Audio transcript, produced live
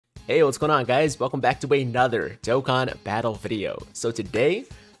Hey, what's going on guys? Welcome back to another Dokkan battle video. So today,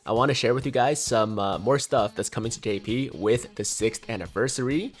 I want to share with you guys some more stuff that's coming to JP with the 6th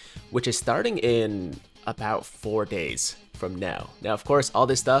anniversary, which is starting in about 4 days from now. Now, of course, all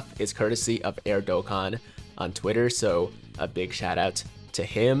this stuff is courtesy of Air Dokkan on Twitter, so a big shout out to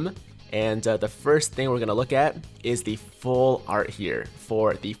him. And the first thing we're going to look at is the full art here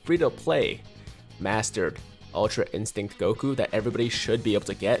for the free-to-play mastered Ultra Instinct Goku that everybody should be able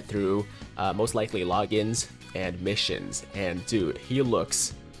to get through most likely logins and missions. And dude, he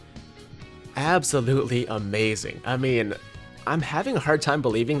looks absolutely amazing. I mean, I'm having a hard time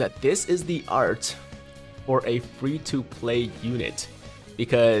believing that this is the art for a free-to-play unit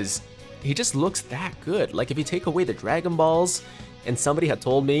because he just looks that good. Like if you take away the Dragon Balls and somebody had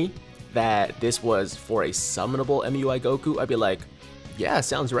told me that this was for a summonable MUI Goku, I'd be like, yeah,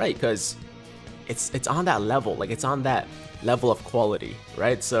 sounds right, because it's on that level, like it's on that level of quality,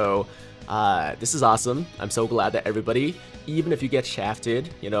 right? So this is awesome. I'm so glad that everybody, even if you get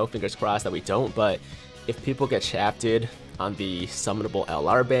shafted, you know, fingers crossed that we don't, but if people get shafted on the summonable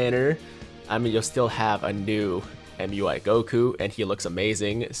LR banner, I mean, you'll still have a new MUI Goku, and he looks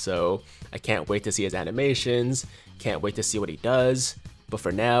amazing, so I can't wait to see his animations, can't wait to see what he does, but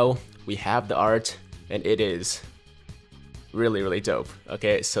for now, we have the art, and it is really dope.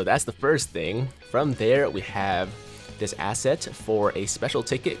 Okay, so that's the first thing. From there, we have this asset for a special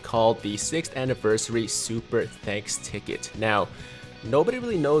ticket called the 6th anniversary Super Thanks ticket. Now, nobody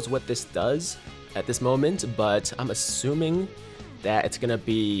really knows what this does at this moment, but I'm assuming that it's gonna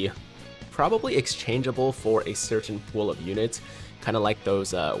be probably exchangeable for a certain pool of units, kind of like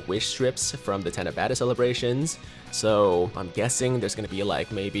those wish strips from the Tanabata celebrations. So I'm guessing there's gonna be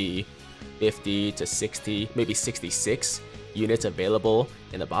like maybe 50 to 60, maybe 66 units available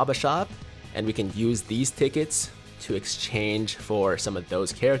in the Baba shop, and we can use these tickets to exchange for some of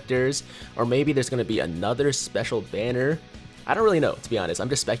those characters, or maybe there's going to be another special banner. I don't really know, to be honest. I'm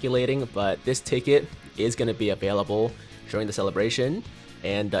just speculating, but this ticket is going to be available during the celebration,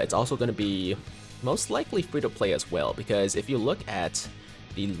 and it's also going to be most likely free to play as well, because if you look at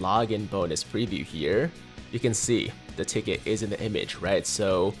the login bonus preview here, you can see the ticket is in the image, right?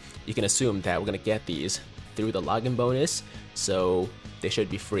 So you can assume that we're going to get these through the login bonus, so they should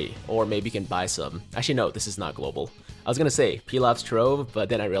be free, or maybe you can buy some. Actually no, this is not global. I was gonna say Pilaf's Trove, but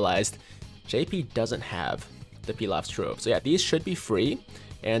then I realized JP doesn't have the Pilaf's Trove. So yeah, these should be free,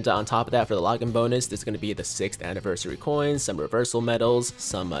 and on top of that, for the login bonus, there's gonna be the 6th anniversary coins, some reversal medals,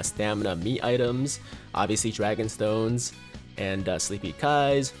 some stamina meat items, obviously Dragon Stones, and Sleepy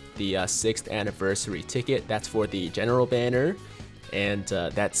Kai's, the 6th anniversary ticket, that's for the general banner. And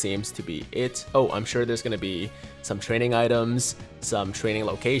that seems to be it. Oh, I'm sure there's going to be some training items, some training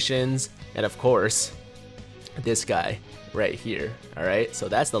locations, and of course, this guy right here. Alright, so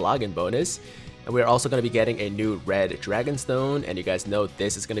that's the login bonus. And we're also going to be getting a new red Dragon Stone, and you guys know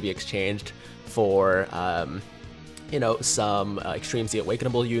this is going to be exchanged for, you know, some Extreme Z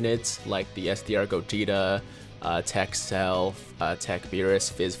Awakenable units like the SDR Gogeta, Tech Self, Tech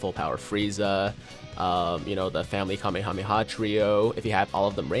Beerus, Fizz Full Power Frieza, you know, the Family Kamehameha trio. If you have all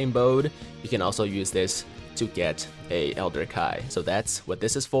of them rainbowed, you can also use this to get a Elder Kai. So that's what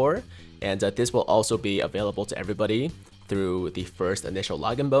this is for, and this will also be available to everybody through the first initial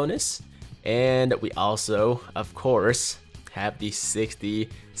login bonus. And we also, of course, have the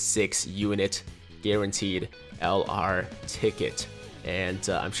 66 unit guaranteed LR ticket. And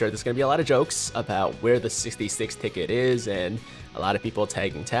I'm sure there's going to be a lot of jokes about where the 66 ticket is, and a lot of people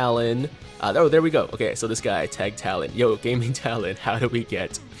tagging Talon. Oh, there we go. Okay, so this guy tagged Talon. Yo, Gaming Talon, how do we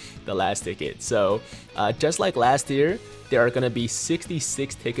get the last ticket? So, just like last year, there are going to be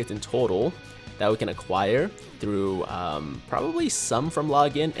 66 tickets in total that we can acquire through probably some from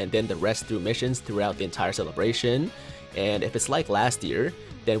login, and then the rest through missions throughout the entire celebration. And if it's like last year,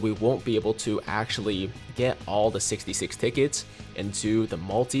 then we won't be able to actually get all the 66 tickets into the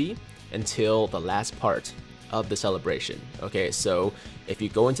multi until the last part of the celebration. Okay, so if you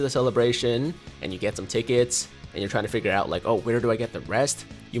go into the celebration and you get some tickets and you're trying to figure out like, oh, where do I get the rest?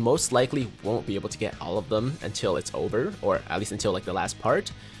 You most likely won't be able to get all of them until it's over, or at least until like the last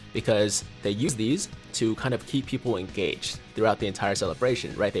part, because they use these to kind of keep people engaged throughout the entire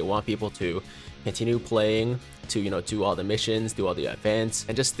celebration, right? They want people to continue playing, to, you know, do all the missions, do all the events,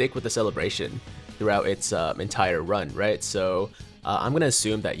 and just stick with the celebration throughout its entire run, right? So I'm gonna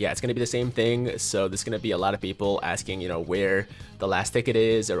assume that, yeah, it's gonna be the same thing. So there's gonna be a lot of people asking, you know, where the last ticket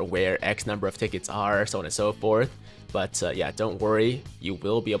is, or where X number of tickets are, so on and so forth. But yeah, don't worry, you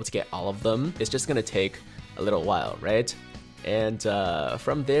will be able to get all of them. It's just gonna take a little while, right? And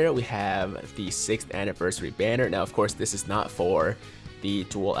from there, we have the 6th anniversary banner. Now, of course, this is not for the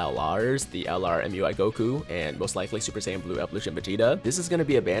dual LRs, the LR MUI Goku, and most likely Super Saiyan Blue Evolution Vegeta. This is going to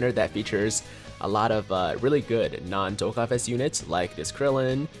be a banner that features a lot of really good non-Dokkan Fest units like this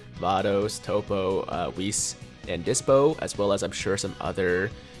Krillin, Vados, Topo, Whis, and Dispo, as well as I'm sure some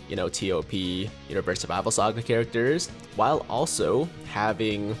other, you know, TOP Universe Survival Saga characters, while also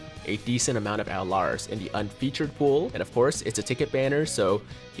having a decent amount of LRs in the unfeatured pool. And of course, it's a ticket banner, so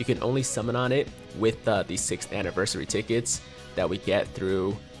you can only summon on it with the 6th anniversary tickets that we get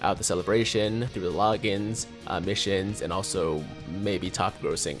throughout the celebration, through the logins, missions, and also maybe top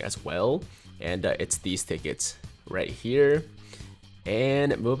grossing as well. And it's these tickets right here.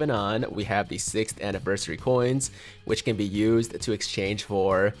 And moving on, we have the 6th anniversary coins, which can be used to exchange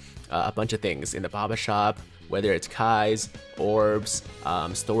for a bunch of things in the Baba shop, whether it's Kais, orbs,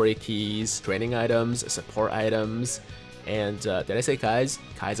 story keys, training items, support items, and did I say Kais?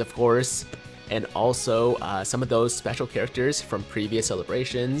 Kais, of course. And also some of those special characters from previous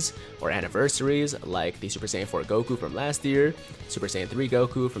celebrations or anniversaries, like the Super Saiyan 4 Goku from last year, Super Saiyan 3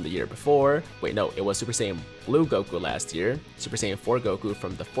 Goku from the year before. Wait, no, it was Super Saiyan Blue Goku last year, Super Saiyan 4 Goku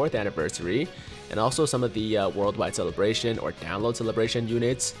from the 4th anniversary, and also some of the worldwide celebration or download celebration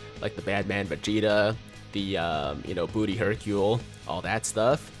units, like the Badman Vegeta, the you know, Booty Hercule, all that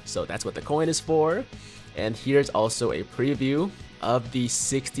stuff. So that's what the coin is for. And here's also a preview of the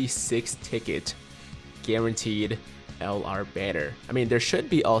 66 ticket guaranteed LR banner. I mean, there should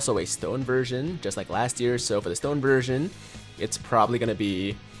be also a stone version, just like last year. So for the stone version, it's probably going to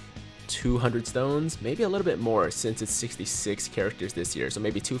be 200 stones, maybe a little bit more since it's 66 characters this year. So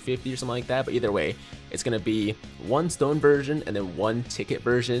maybe 250 or something like that. But either way, it's going to be one stone version and then one ticket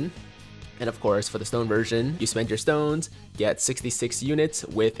version. And of course, for the stone version, you spend your stones, get 66 units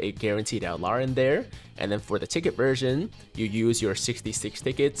with a guaranteed LR in there. And then for the ticket version, you use your 66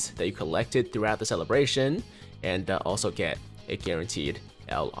 tickets that you collected throughout the celebration and also get a guaranteed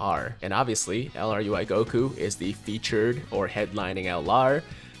LR. And obviously, LR UI Goku is the featured or headlining LR.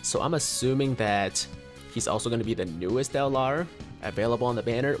 So I'm assuming that he's also going to be the newest LR available on the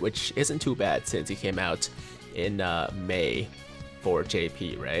banner, which isn't too bad since he came out in May for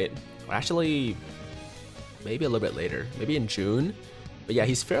JP, right? Actually, maybe a little bit later, maybe in June. But yeah,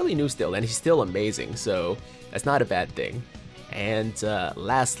 he's fairly new still, and he's still amazing, so that's not a bad thing. And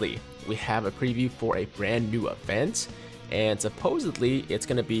lastly, we have a preview for a brand new event, and supposedly it's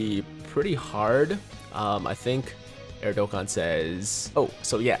going to be pretty hard. I think Air Dokkan says, oh,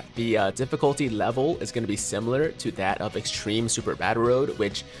 so yeah, the difficulty level is going to be similar to that of Extreme Super Battle Road,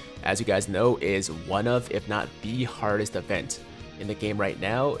 which, as you guys know, is one of, if not the hardest event in the game right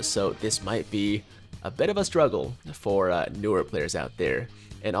now. So this might be a bit of a struggle for newer players out there.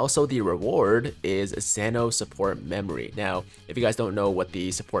 And also the reward is Xeno support memory. Now, if you guys don't know what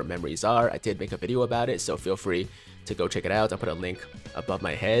the support memories are, I did make a video about it, so feel free to go check it out. I'll put a link above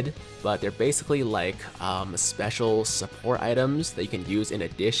my head. But they're basically like special support items that you can use in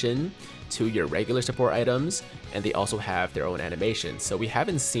addition to your regular support items, and they also have their own animations. So we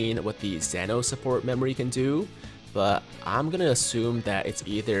haven't seen what the Xeno support memory can do, but I'm gonna assume that it's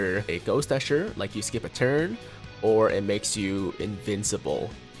either a Ghost Usher, like you skip a turn, or it makes you invincible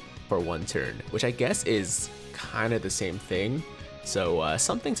for one turn, which I guess is kind of the same thing. So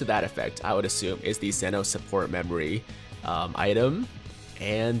something to that effect, I would assume, is the Xeno support memory item.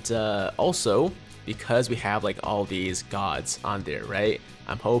 And also, because we have like all these gods on there, right?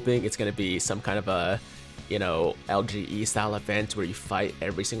 I'm hoping it's gonna be some kind of a, you know, LGE style event where you fight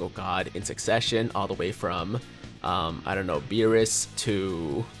every single god in succession, all the way from I don't know, Beerus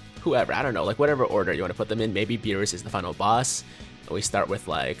to whoever, I don't know, like whatever order you want to put them in. Maybe Beerus is the final boss, and we start with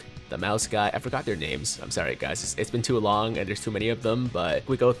like the mouse guy. I forgot their names, I'm sorry guys, it's been too long and there's too many of them, but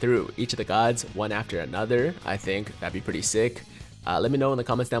we go through each of the gods one after another. I think that'd be pretty sick. Let me know in the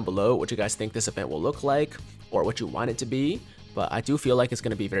comments down below what you guys think this event will look like, or what you want it to be. But I do feel like it's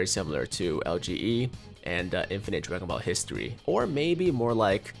going to be very similar to LGE and Infinite Dragon Ball History, or maybe more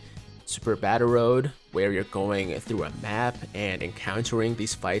like Super Battle Road, where you're going through a map and encountering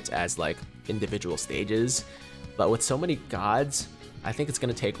these fights as like individual stages. But with so many gods, I think it's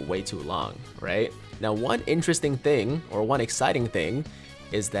going to take way too long, right? Now, one interesting thing, or one exciting thing,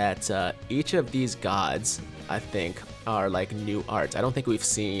 is that each of these gods, I think, are like new arts. I don't think we've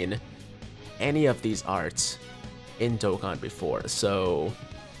seen any of these arts in Dokkan before. So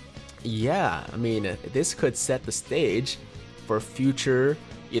yeah, I mean, this could set the stage for future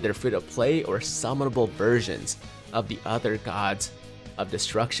either free-to-play or summonable versions of the other gods of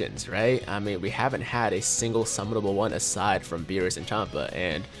destructions, right? I mean, we haven't had a single summonable one aside from Beerus and Champa,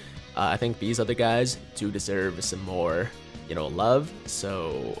 and I think these other guys do deserve some more, you know, love.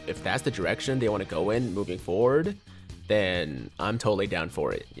 So if that's the direction they want to go in moving forward, then I'm totally down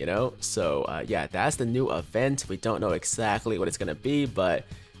for it, you know? So yeah, that's the new event. We don't know exactly what it's gonna be, but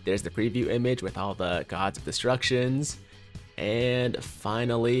there's the preview image with all the Gods of Destructions. And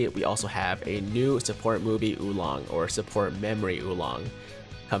finally, we also have a new support movie Oolong, or support memory Oolong,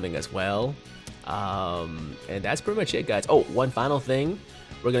 coming as well. And that's pretty much it, guys. Oh, one final thing.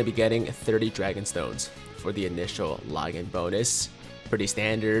 We're gonna be getting 30 Dragon Stones for the initial login bonus. Pretty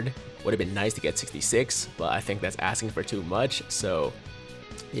standard. Would have been nice to get 66, but I think that's asking for too much. So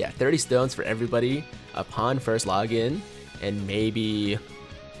yeah, 30 stones for everybody upon first login, and maybe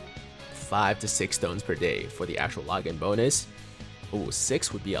 5 to 6 stones per day for the actual login bonus. Ooh,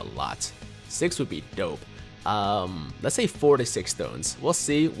 6 would be a lot. 6 would be dope. Let's say 4 to 6 stones. We'll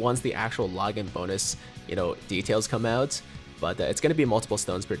see once the actual login bonus, you know, details come out. But it's gonna be multiple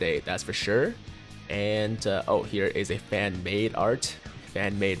stones per day, that's for sure. And oh, here is a fan-made art.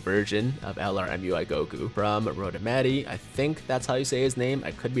 Fan-made version of LRMUI Goku from Rodamati. I think that's how you say his name.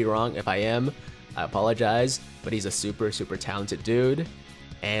 I could be wrong. If I am, I apologize, but he's a super talented dude.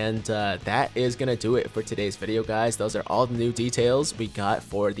 And that is gonna do it for today's video, guys. Those are all the new details we got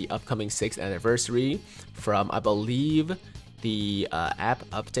for the upcoming 6th anniversary from, I believe, the app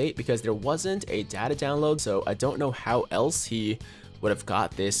update, because there wasn't a data download, so I don't know how else he would have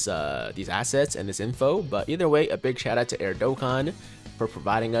got this these assets and this info. But either way, a big shout out to Dokkan for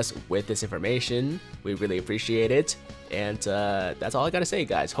providing us with this information. We really appreciate it. And that's all I gotta say,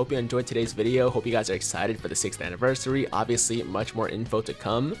 guys. Hope you enjoyed today's video. Hope you guys are excited for the 6th anniversary. Obviously, much more info to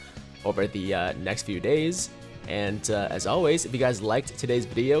come over the next few days. And as always, if you guys liked today's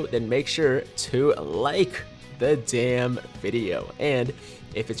video, then make sure to like the damn video. And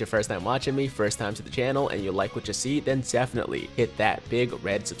if it's your first time watching me, first time to the channel, and you like what you see, then definitely hit that big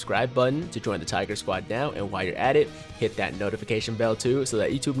red subscribe button to join the Tiger Squad now. And while you're at it, hit that notification bell too, so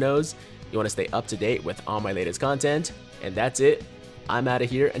that YouTube knows you want to stay up to date with all my latest content. And that's it. I'm out of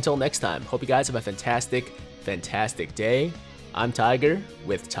here. Until next time, hope you guys have a fantastic day. I'm Tiger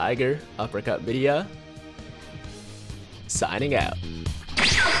with Tiger Uppercut Media, signing out.